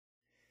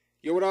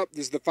Yo, what up?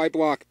 This is the Fight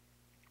Block.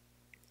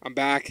 I'm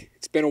back.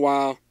 It's been a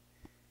while.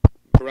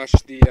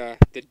 Brushed the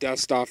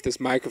dust off this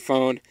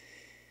microphone.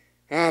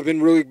 I've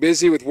been really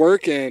busy with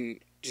work and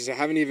just I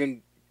haven't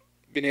even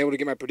been able to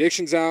get my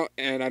predictions out.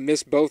 And I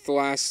missed both the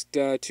last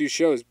two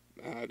shows,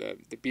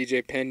 the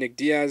BJ Penn Nick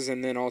Diaz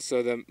and then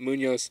also the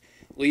Munoz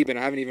Lieben.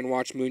 I haven't even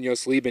watched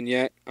Munoz Lieben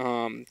yet.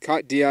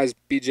 Caught Diaz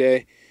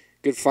BJ,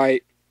 good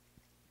fight,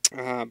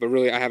 but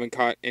really I haven't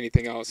caught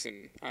anything else.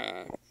 And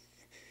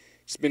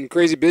it's been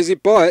crazy busy,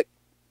 but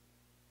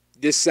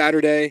this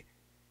Saturday,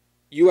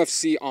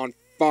 UFC on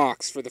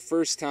Fox for the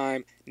first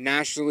time,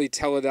 nationally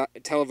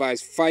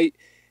televised fight.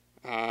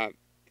 Uh,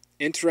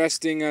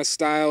 Interesting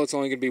style. It's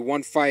only going to be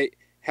one fight.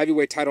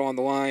 Heavyweight title on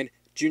the line.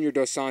 Junior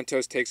Dos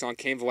Santos takes on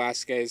Cain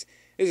Velasquez.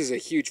 This is a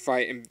huge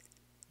fight and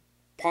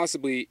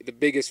possibly the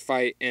biggest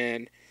fight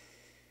in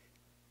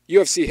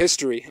UFC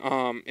history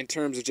in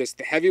terms of just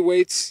the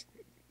heavyweights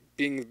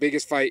being the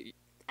biggest fight,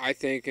 I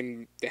think,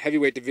 in the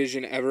heavyweight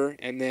division ever,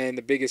 and then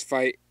the biggest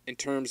fight in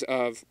terms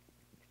of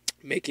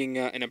making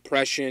an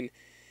impression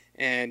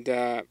and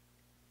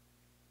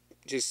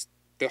just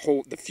the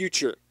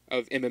future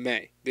of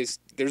MMA.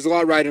 There's a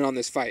lot riding on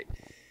this fight.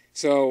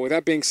 So with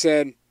that being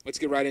said, let's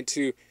get right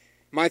into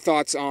my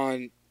thoughts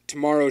on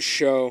tomorrow's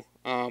show.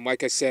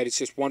 Like I said, it's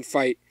just one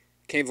fight.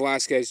 Cain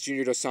Velasquez,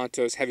 Junior Dos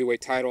Santos,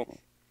 heavyweight title.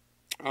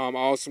 I'm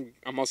also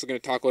going to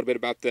talk a little bit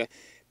about the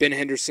Ben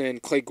Henderson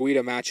Clay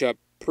Guida matchup.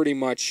 Pretty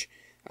much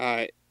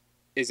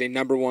is a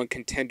number one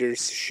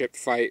contendership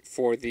fight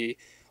for the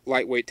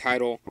lightweight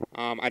title.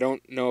 I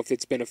don't know if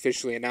it's been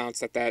officially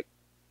announced that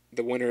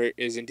the winner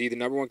is indeed the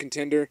number one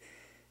contender.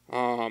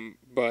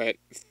 But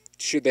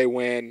should they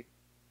win,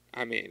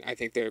 I mean, I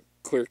think they're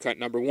clear-cut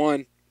number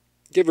one,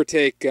 give or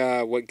take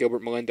what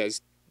Gilbert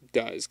Melendez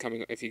does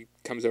if he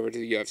comes over to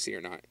the UFC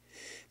or not.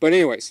 But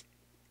anyways,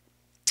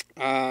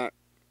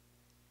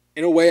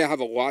 in a way, I have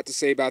a lot to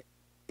say about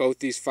both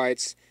these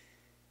fights,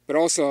 but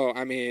also,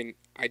 I mean,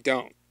 I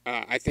don't.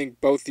 I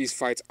think both these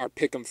fights are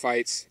pick'em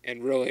fights,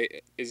 and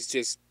really is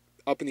just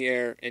up in the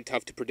air and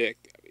tough to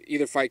predict.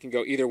 Either fight can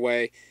go either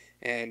way,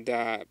 and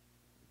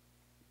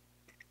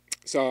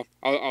so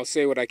I'll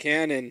say what I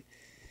can, and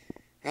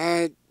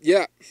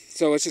yeah.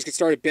 So let's just get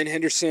started. Ben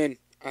Henderson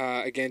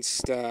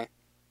against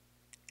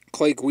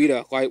Clay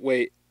Guida,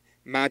 lightweight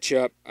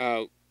matchup.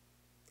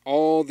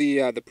 All the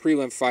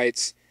prelim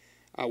fights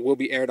will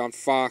be aired on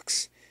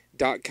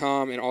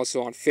Fox.com and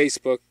also on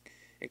Facebook,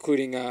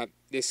 including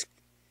this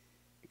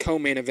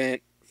co-main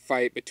event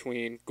fight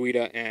between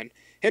Guida and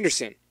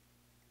Henderson.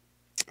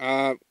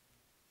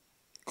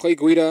 Clay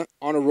Guida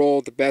on a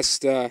roll, the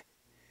best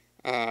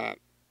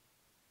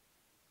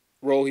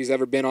role he's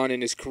ever been on in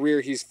his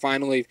career. He's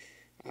finally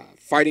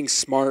fighting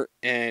smart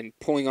and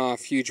pulling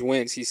off huge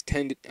wins. He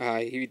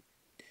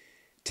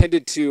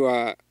tended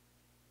to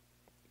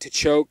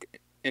choke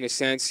in a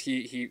sense.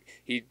 He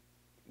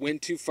win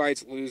two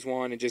fights, lose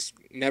one, and just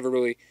never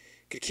really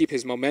could keep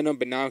his momentum.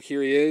 But now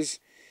here he is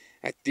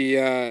at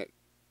the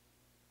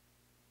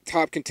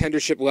top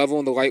contendership level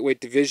in the lightweight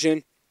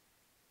division,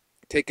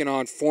 taking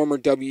on former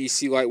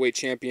WEC lightweight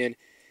champion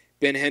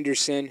Ben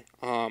Henderson.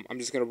 I'm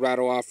just going to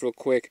rattle off real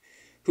quick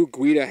who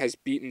Guida has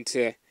beaten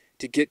to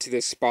get to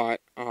this spot.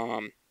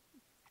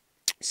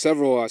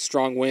 Several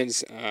strong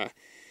wins.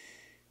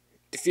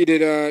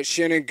 Defeated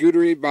Shannon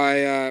Gudry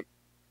by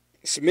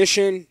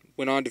submission.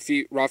 Went on to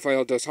defeat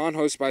Rafael Dos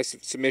Anjos by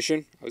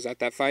submission. I was at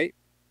that fight.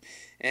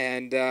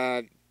 And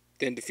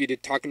then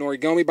defeated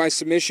Takanori Gomi by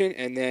submission.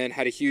 And then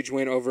had a huge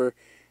win over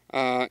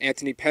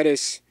Anthony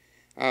Pettis.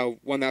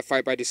 Won that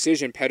fight by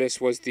decision.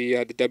 Pettis was the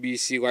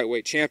WEC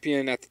lightweight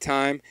champion at the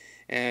time.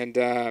 And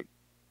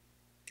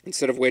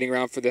instead of waiting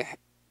around for the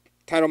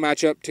title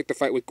matchup, took the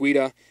fight with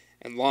Guida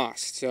and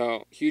lost.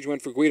 So, huge win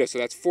for Guida. So,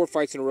 that's 4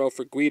 fights in a row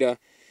for Guida.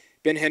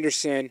 Ben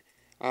Henderson,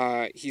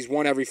 he's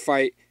won every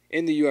fight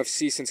in the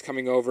UFC since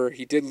coming over.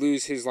 He did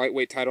lose his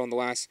lightweight title in the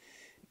last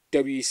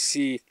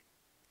WEC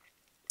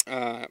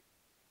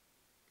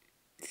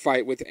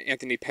fight with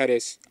Anthony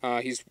Pettis.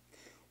 He's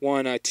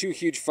won 2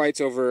 huge fights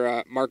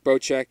over Mark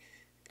Bocek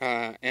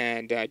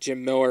and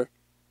Jim Miller.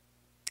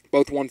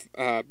 Both won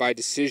by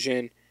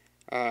decision,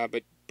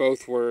 but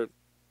both were,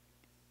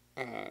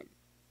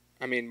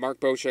 Mark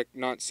Bocek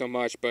not so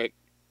much, but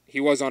he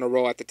was on a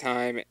roll at the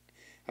time.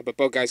 But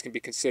both guys can be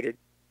considered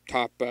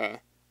top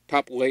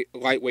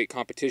lightweight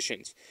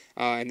competitions.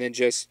 And then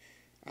just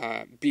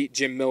beat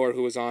Jim Miller,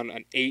 who was on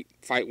an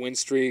 8-fight win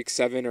streak,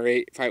 7 or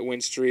 8-fight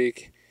win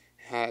streak.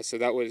 So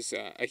that was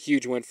a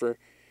huge win for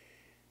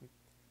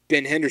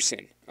Ben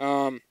Henderson.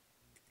 How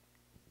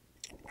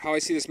I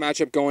see this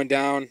matchup going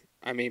down,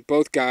 I mean,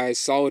 both guys,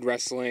 solid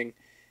wrestling.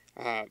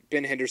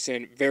 Ben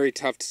Henderson, very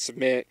tough to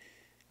submit.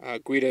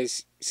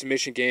 Guida's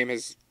submission game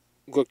has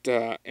looked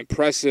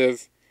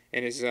impressive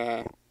in his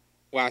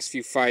last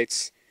few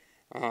fights.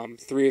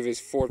 3 of his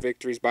 4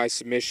 victories by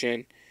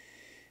submission.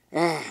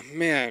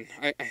 Man,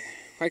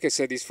 like I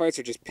said, these fights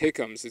are just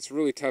pick'ems. It's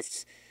really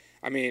tough.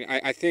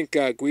 I think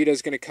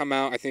Guida's going to come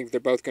out. I think they're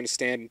both going to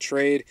stand and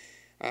trade,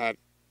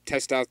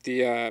 test out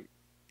the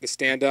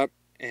stand-up,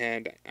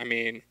 and,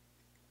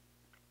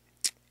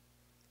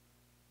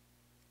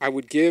 I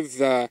would give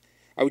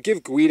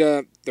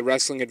Guida the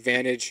wrestling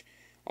advantage,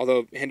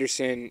 although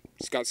Henderson's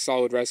got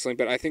solid wrestling.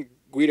 But I think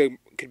Guida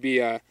could be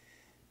a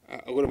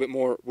little bit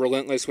more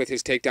relentless with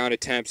his takedown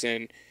attempts,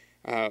 and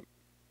I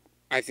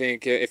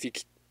think if he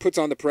puts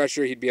on the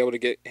pressure, he'd be able to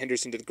get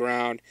Henderson to the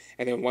ground.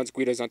 And then once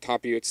Guida's on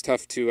top of you, it's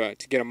tough to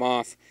get him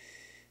off.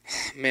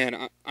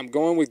 Man, I'm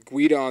going with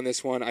Guida on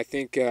this one. I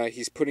think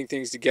he's putting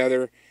things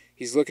together.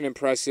 He's looking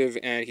impressive,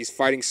 and he's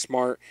fighting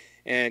smart,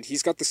 and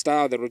he's got the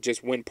style that will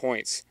just win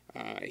points.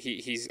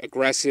 He's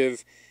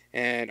aggressive,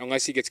 and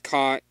unless he gets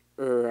caught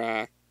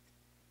or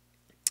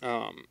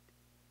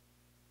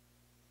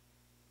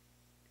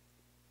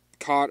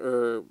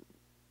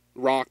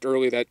rocked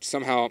early, that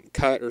somehow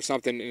cut or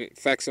something and it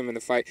affects him in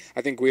the fight,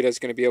 I think Guida's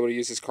going to be able to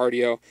use his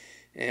cardio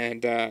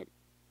and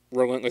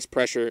relentless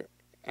pressure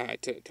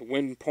to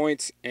win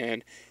points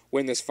and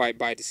win this fight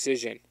by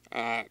decision.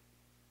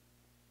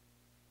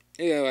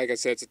 Yeah, like I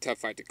said, it's a tough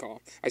fight to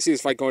call. I see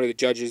this fight going to the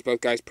judges.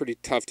 Both guys pretty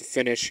tough to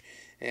finish,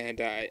 and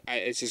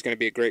it's just going to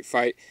be a great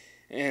fight.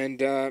 And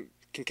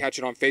can catch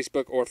it on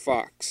Facebook or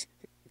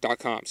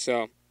Fox.com.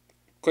 So,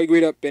 Clay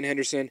Guida, Ben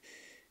Henderson,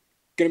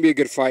 going to be a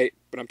good fight,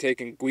 but I'm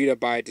taking Guida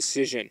by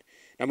decision.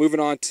 Now, moving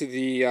on to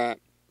the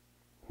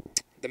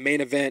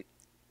main event,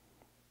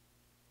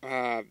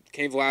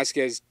 Cain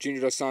Velasquez,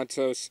 Junior Dos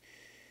Santos,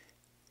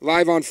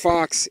 live on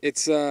Fox.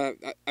 It's, I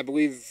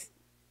believe,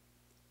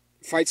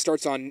 fight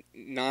starts on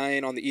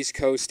 9 on the East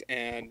Coast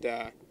and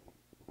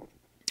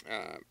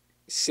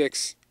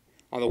 6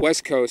 on the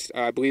West Coast.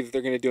 I believe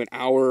they're going to do an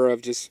hour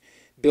of just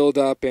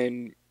build-up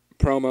and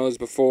promos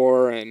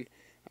before and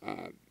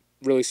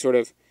really sort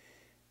of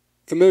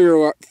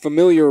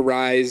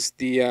familiarize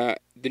the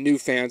new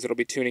fans that'll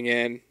be tuning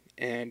in.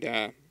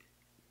 And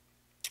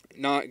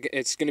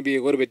it's going to be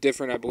a little bit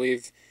different, I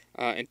believe,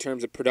 in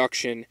terms of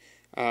production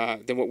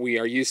than what we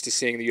are used to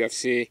seeing in the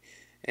UFC.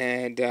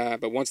 And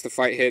but once the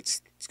fight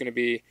hits, it's going to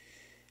be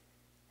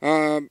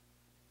what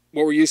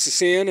we're used to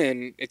seeing,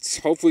 and it's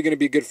hopefully going to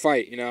be a good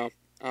fight.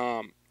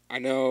 I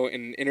know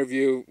in an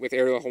interview with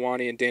Ariel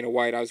Helwani and Dana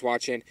White I was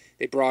watching,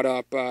 they brought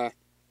up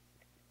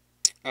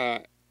Ariel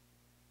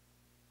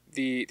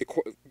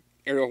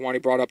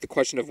Helwani brought up the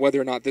question of whether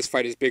or not this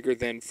fight is bigger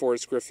than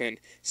Forrest Griffin,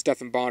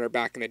 Stephan Bonner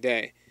back in the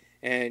day.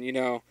 And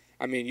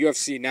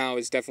UFC now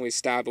is definitely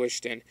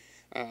established and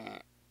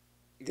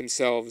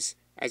themselves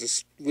as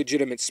a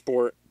legitimate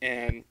sport,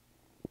 and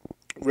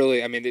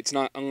really, it's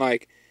not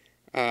unlike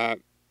how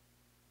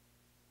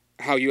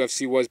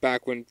UFC was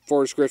back when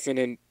Forrest Griffin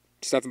and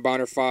Stephan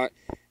Bonner fought.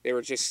 They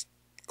were just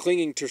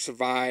clinging to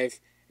survive,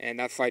 and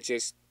that fight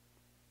just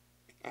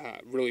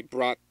really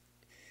brought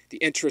the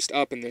interest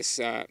up in this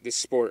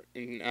sport.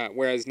 And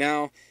whereas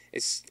now,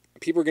 it's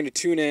people are going to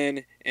tune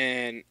in,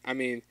 and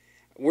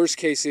worst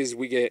cases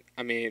we get.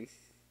 I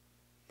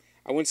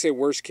wouldn't say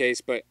worst case,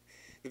 but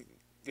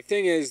the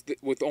thing is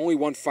that with only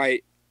one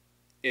fight,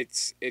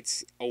 it's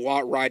a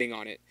lot riding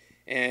on it.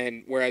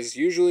 And whereas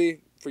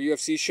usually for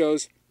UFC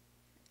shows,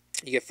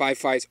 you get 5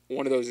 fights,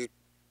 one of those is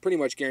pretty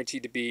much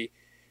guaranteed to be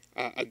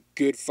a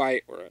good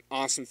fight or an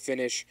awesome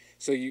finish.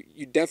 So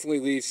you definitely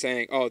leave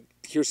saying, oh,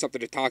 here's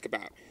something to talk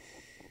about.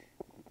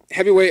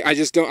 Heavyweight, I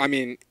just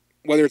don't,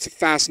 whether it's a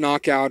fast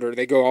knockout or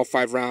they go all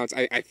 5 rounds,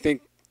 I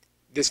think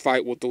this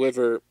fight will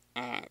deliver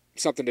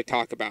something to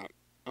talk about.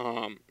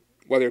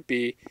 Whether it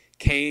be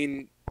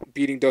Cain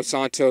beating Dos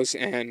Santos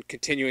and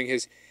continuing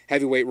his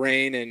heavyweight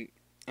reign, and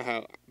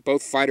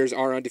both fighters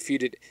are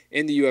undefeated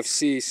in the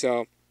UFC,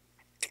 so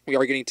we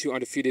are getting 2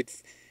 undefeated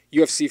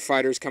UFC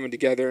fighters coming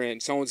together,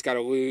 and someone's got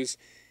to lose.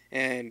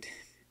 And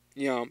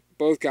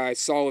both guys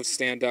solid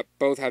stand-up,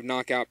 both have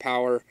knockout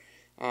power.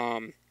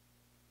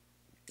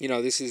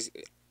 This is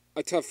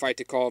a tough fight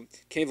to call.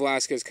 Cain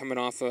Velasquez coming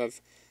off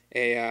of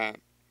a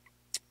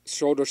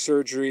shoulder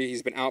surgery.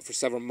 He's been out for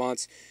several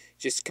months.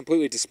 Just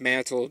completely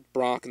dismantled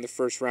Brock in the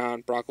first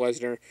round, Brock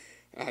Lesnar,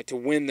 to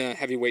win the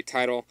heavyweight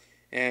title.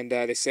 And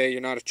they say you're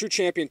not a true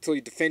champion until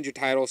you defend your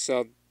title.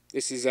 So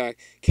this is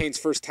Cain's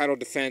first title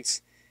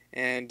defense,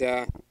 and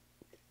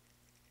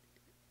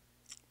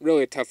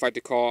really a tough fight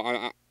to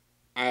call.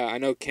 I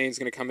know Cain's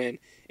going to come in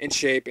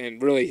shape,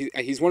 and really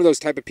he's one of those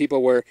type of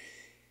people where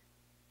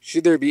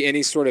should there be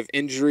any sort of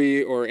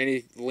injury or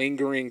any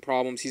lingering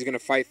problems, he's going to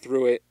fight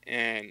through it,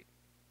 and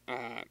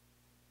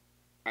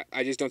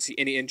I just don't see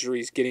any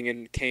injuries getting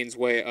in Cain's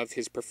way of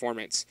his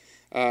performance.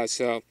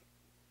 So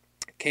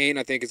Cain,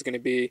 I think, is going to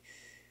be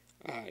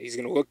he's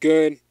going to look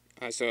good.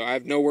 So I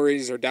have no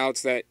worries or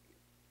doubts that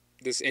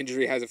this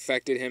injury has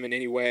affected him in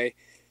any way.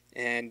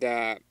 And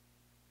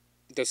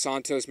Dos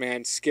Santos,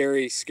 man,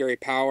 scary, scary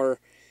power.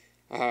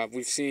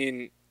 We've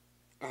seen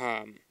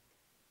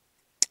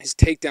his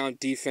takedown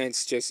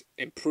defense just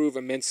improve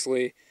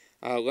immensely.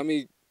 Let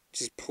me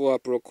just pull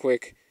up real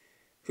quick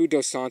who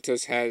Dos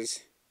Santos has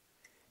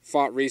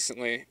fought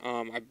recently.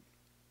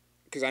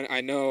 Because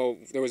I know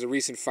there was a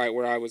recent fight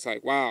where I was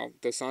like, wow,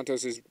 Dos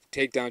Santos'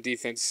 takedown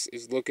defense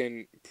is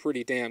looking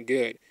pretty damn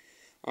good.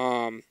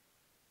 Give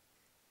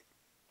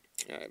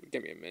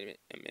me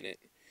a minute.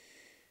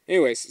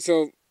 Anyways,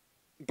 so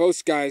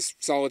both guys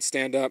solid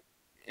stand-up,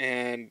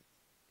 and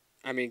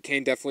I mean,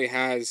 Cain definitely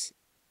has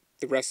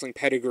the wrestling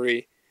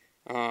pedigree.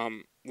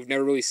 We've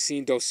never really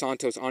seen Dos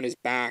Santos on his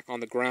back on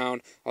the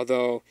ground,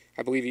 although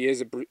I believe he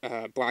is a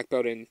black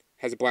belt and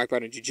has a black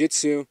belt in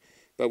jiu-jitsu,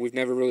 but we've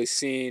never really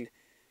seen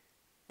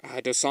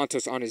Dos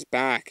Santos on his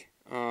back.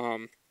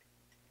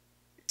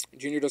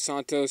 Junior Dos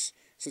Santos,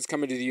 since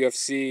coming to the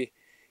UFC,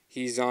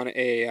 he's on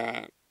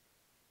he's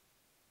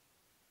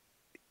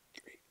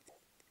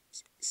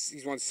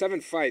won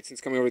 7 fights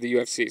since coming over to the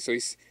UFC, so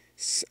he's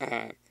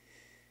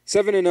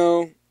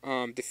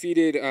 7-0.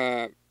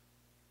 Defeated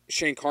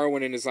Shane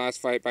Carwin in his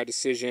last fight by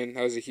decision.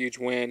 That was a huge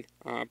win.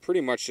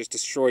 Pretty much just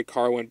destroyed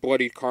Carwin,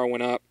 bloodied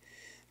Carwin up.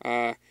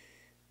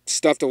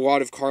 Stuffed a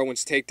lot of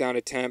Carwin's takedown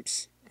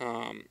attempts.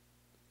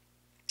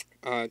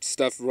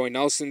 Stuffed Roy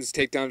Nelson's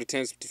takedown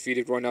attempts,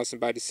 defeated Roy Nelson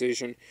by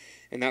decision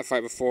in that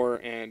fight before.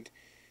 And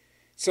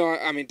so,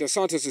 I mean, Dos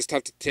Santos is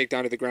tough to take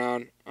down to the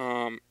ground.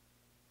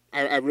 I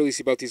really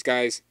see both these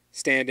guys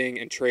standing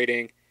and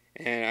trading,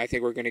 and I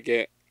think we're going to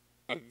get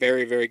a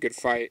very, very good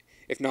fight,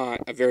 if not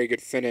a very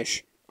good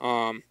finish.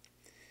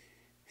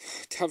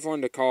 Tough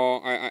one to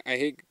call. I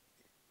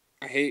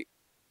hate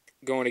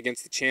going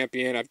against the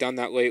champion. I've done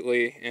that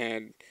lately,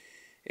 and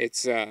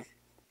it's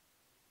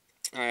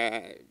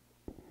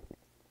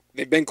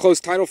they've been close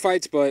title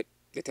fights, but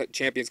the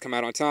champions come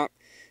out on top.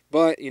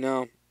 But you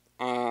know,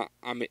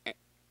 I'm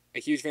a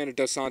huge fan of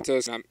Dos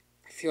Santos. I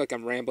feel like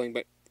I'm rambling,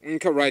 but I'm going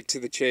to cut right to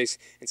the chase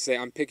and say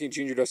I'm picking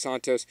Junior Dos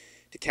Santos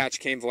to catch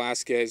Cain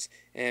Velasquez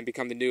and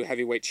become the new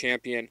heavyweight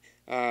champion.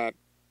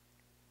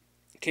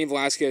 Cain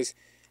Velasquez,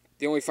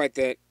 the only fight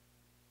that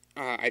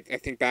I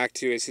think back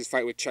to is his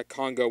fight with Czech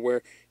Congo,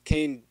 where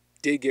Cain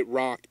did get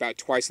rocked about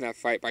twice in that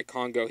fight by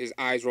Congo. His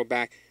eyes rolled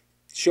back.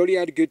 Showed he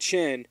had a good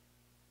chin,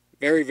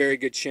 very, very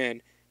good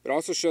chin, but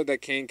also showed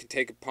that Cain could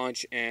take a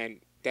punch, and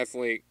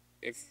definitely,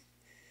 if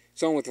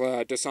someone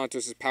with Dos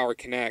Santos' power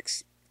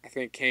connects, I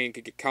think Cain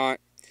could get caught.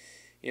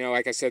 You know,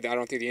 like I said, I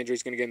don't think the injury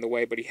is going to get in the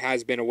way, but he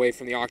has been away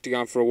from the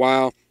octagon for a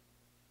while.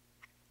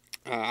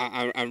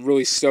 I'm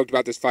really stoked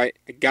about this fight.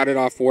 I got it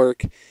off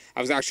work.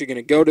 I was actually going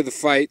to go to the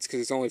fights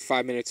because it's only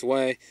 5 minutes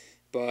away,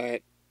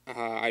 but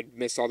I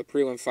missed all the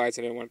prelim fights.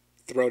 I didn't want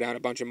to throw down a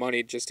bunch of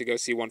money just to go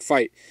see one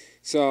fight.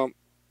 So I'm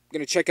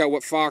going to check out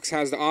what Fox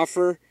has to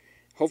offer.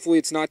 Hopefully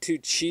it's not too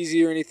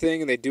cheesy or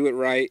anything, and they do it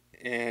right.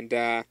 And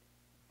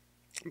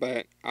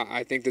but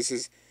I think this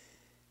is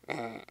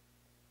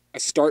a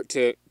start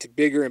to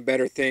bigger and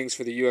better things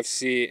for the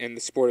UFC and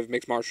the sport of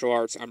mixed martial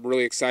arts. I'm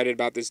really excited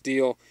about this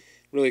deal.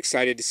 Really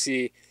excited to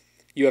see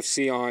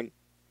UFC on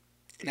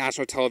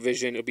national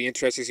television. It'll be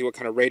interesting to see what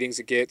kind of ratings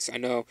it gets. I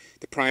know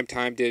the prime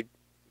time did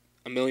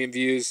 1 million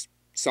views,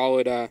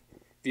 solid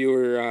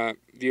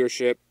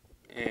viewership,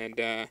 and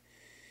I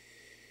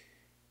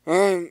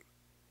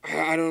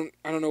don't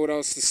know what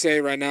else to say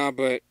right now,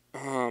 but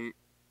I'm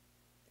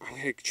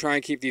gonna try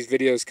and keep these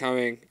videos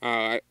coming.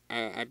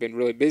 I've been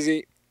really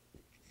busy.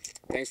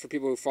 Thanks for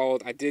people who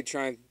followed. I did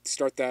try and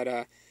start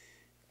that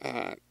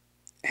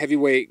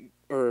heavyweight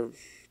or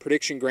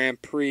prediction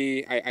Grand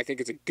Prix. I think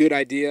it's a good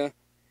idea,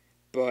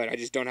 but I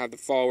just don't have the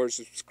followers,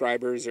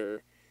 subscribers,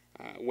 or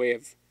way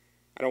of.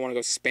 I don't want to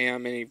go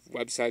spam any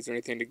websites or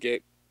anything to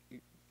get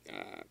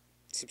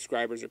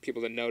subscribers or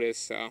people to notice.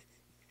 So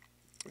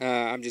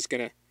I'm just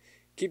gonna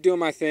keep doing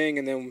my thing,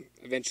 and then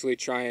eventually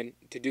trying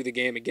to do the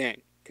game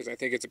again, because I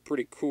think it's a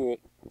pretty cool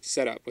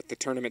setup with the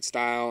tournament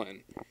style.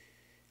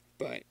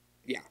 But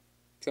yeah.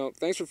 So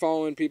thanks for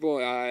following, people.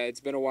 It's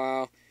been a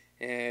while,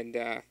 and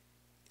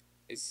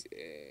it's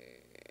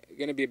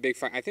going to be a big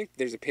fight. I think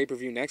there's a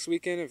pay-per-view next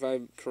weekend, if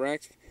I'm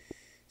correct.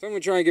 So I'm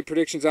going to try and get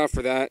predictions out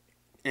for that.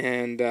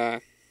 And, yeah.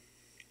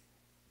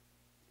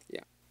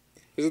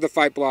 This is the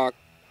Fight Block.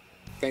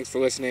 Thanks for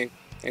listening.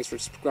 Thanks for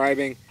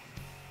subscribing.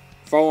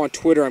 Follow on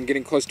Twitter. I'm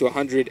getting close to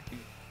 100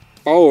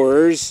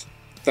 followers.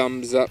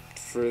 Thumbs up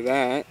for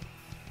that.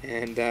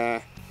 And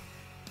I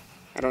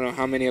don't know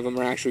how many of them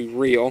are actually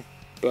real,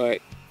 but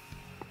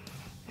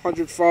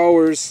 100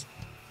 followers,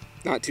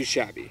 not too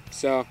shabby.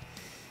 So,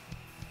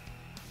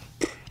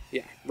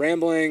 yeah,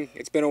 rambling.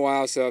 It's been a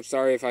while, so I'm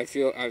sorry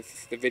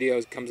if the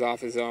video comes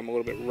off as though I'm a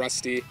little bit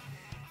rusty.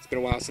 It's been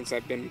a while since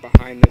I've been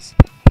behind this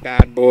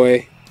bad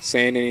boy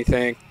saying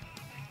anything.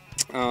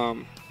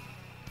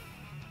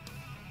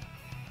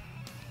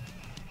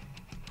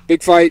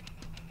 Big fight.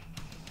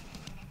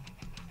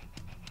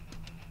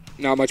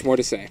 Not much more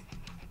to say.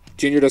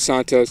 Junior Dos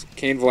Santos,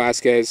 Cain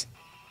Velasquez,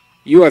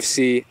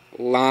 UFC,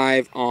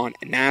 live on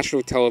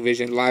national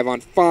television, live on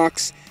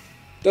Fox.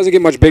 Doesn't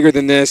get much bigger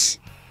than this.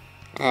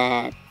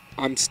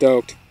 I'm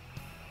stoked.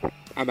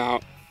 I'm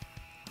out.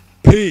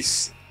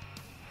 Peace.